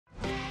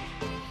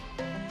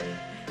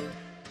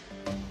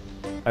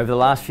Over the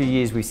last few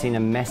years, we've seen a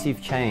massive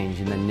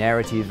change in the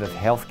narrative of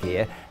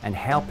healthcare and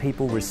how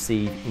people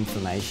receive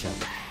information.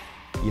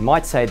 You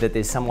might say that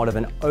there's somewhat of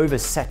an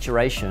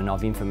oversaturation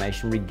of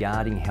information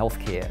regarding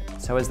healthcare.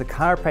 So as the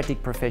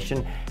chiropractic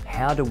profession,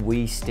 how do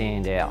we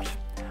stand out?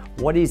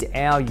 What is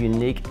our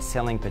unique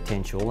selling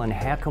potential and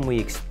how can we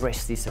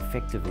express this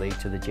effectively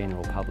to the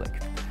general public?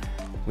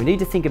 We need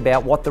to think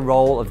about what the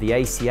role of the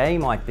ACA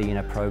might be in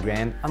a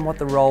program and what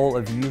the role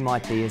of you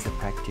might be as a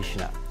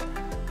practitioner.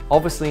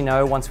 Obviously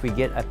know once we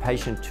get a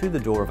patient to the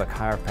door of a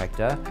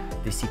chiropractor,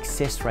 the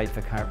success rate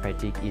for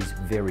chiropractic is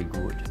very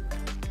good.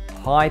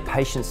 High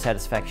patient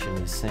satisfaction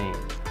is seen.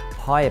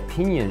 High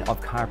opinion of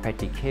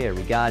chiropractic care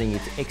regarding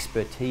its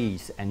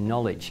expertise and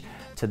knowledge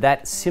to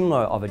that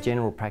similar of a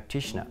general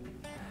practitioner.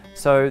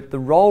 So the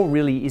role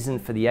really isn't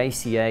for the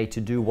ACA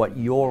to do what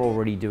you're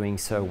already doing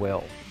so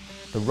well.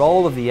 The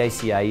role of the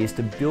ACA is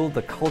to build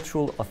the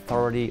cultural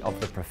authority of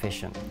the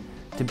profession,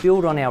 to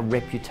build on our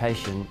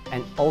reputation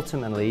and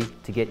ultimately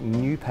to get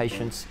new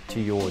patients to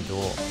your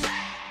door.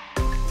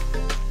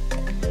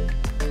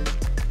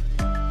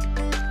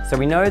 So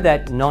we know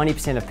that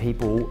 90% of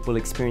people will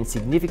experience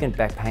significant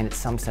back pain at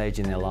some stage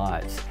in their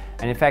lives.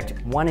 And in fact,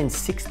 1 in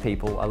 6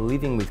 people are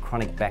living with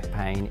chronic back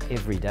pain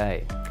every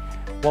day.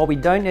 While we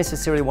don't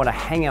necessarily want to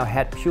hang our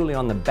hat purely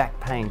on the back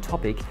pain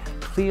topic,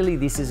 clearly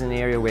this is an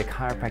area where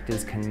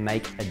chiropractors can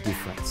make a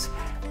difference.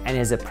 And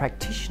as a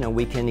practitioner,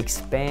 we can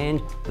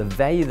expand the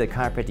value that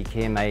chiropractic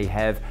care may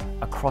have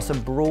across a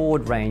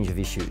broad range of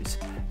issues.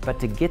 But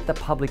to get the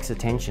public's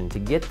attention, to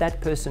get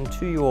that person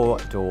to your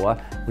door,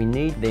 we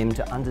need them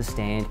to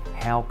understand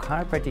how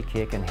chiropractic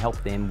care can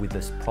help them with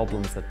the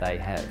problems that they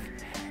have.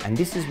 And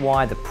this is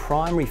why the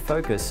primary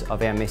focus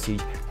of our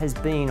message has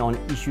been on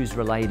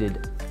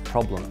issues-related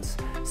problems,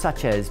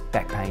 such as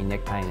back pain,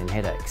 neck pain and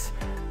headaches.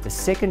 The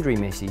secondary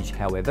message,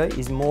 however,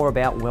 is more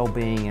about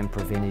well-being and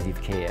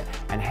preventative care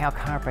and how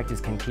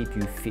chiropractors can keep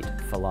you fit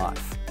for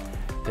life.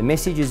 The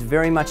message is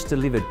very much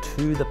delivered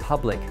to the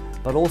public,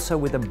 but also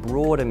with a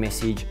broader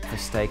message for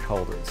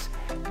stakeholders.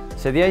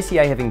 So the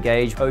ACA have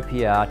engaged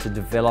OPR to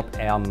develop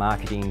our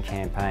marketing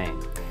campaign.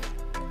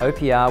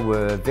 OPR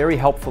were very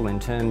helpful in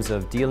terms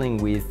of dealing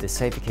with the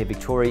Safer Care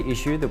Victoria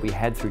issue that we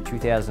had through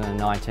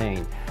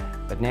 2019.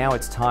 But now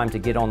it's time to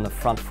get on the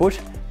front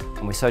foot,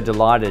 and we're so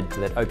delighted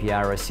that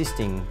OPR are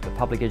assisting the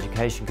Public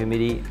Education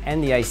Committee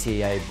and the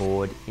ACA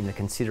Board in the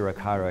Consider a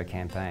Chiro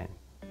campaign.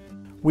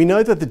 We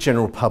know that the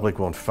general public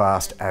want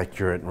fast,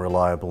 accurate and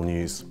reliable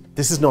news.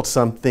 This is not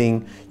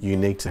something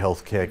unique to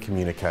healthcare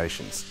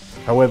communications.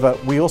 However,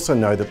 we also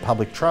know that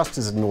public trust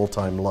is at an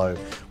all-time low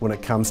when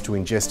it comes to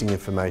ingesting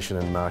information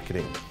and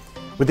marketing.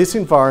 With this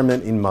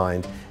environment in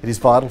mind, it is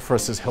vital for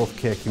us as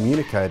healthcare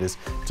communicators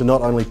to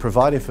not only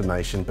provide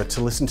information, but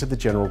to listen to the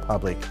general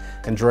public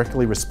and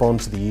directly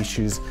respond to the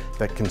issues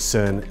that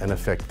concern and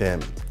affect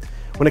them.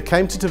 When it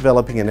came to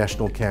developing a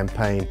national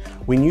campaign,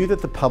 we knew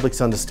that the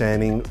public's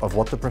understanding of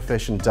what the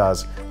profession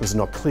does was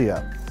not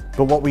clear.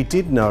 But what we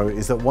did know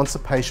is that once a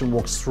patient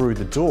walks through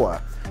the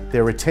door,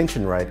 their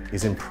retention rate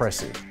is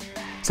impressive.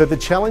 So the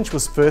challenge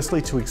was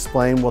firstly to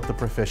explain what the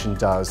profession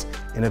does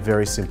in a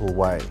very simple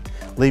way,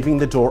 leaving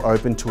the door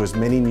open to as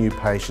many new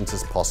patients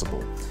as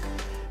possible.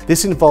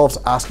 This involves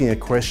asking a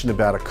question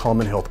about a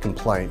common health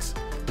complaint,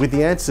 with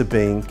the answer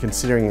being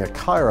considering a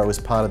chiro as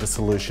part of the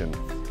solution.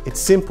 It's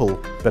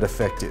simple but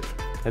effective.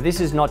 Now this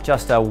is not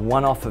just a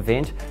one-off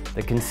event.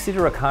 The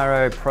Consider a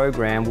Chiro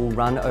program will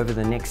run over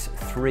the next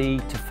 3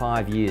 to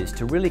 5 years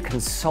to really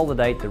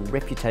consolidate the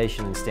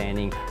reputation and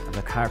standing of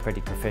the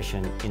chiropractic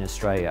profession in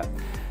Australia.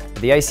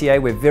 At the ACA,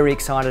 we're very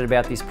excited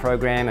about this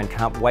program and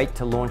can't wait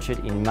to launch it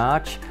in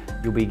March.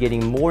 You'll be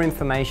getting more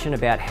information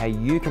about how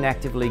you can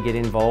actively get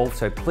involved,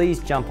 so please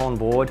jump on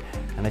board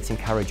and let's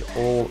encourage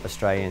all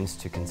Australians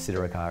to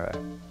consider a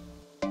chiro.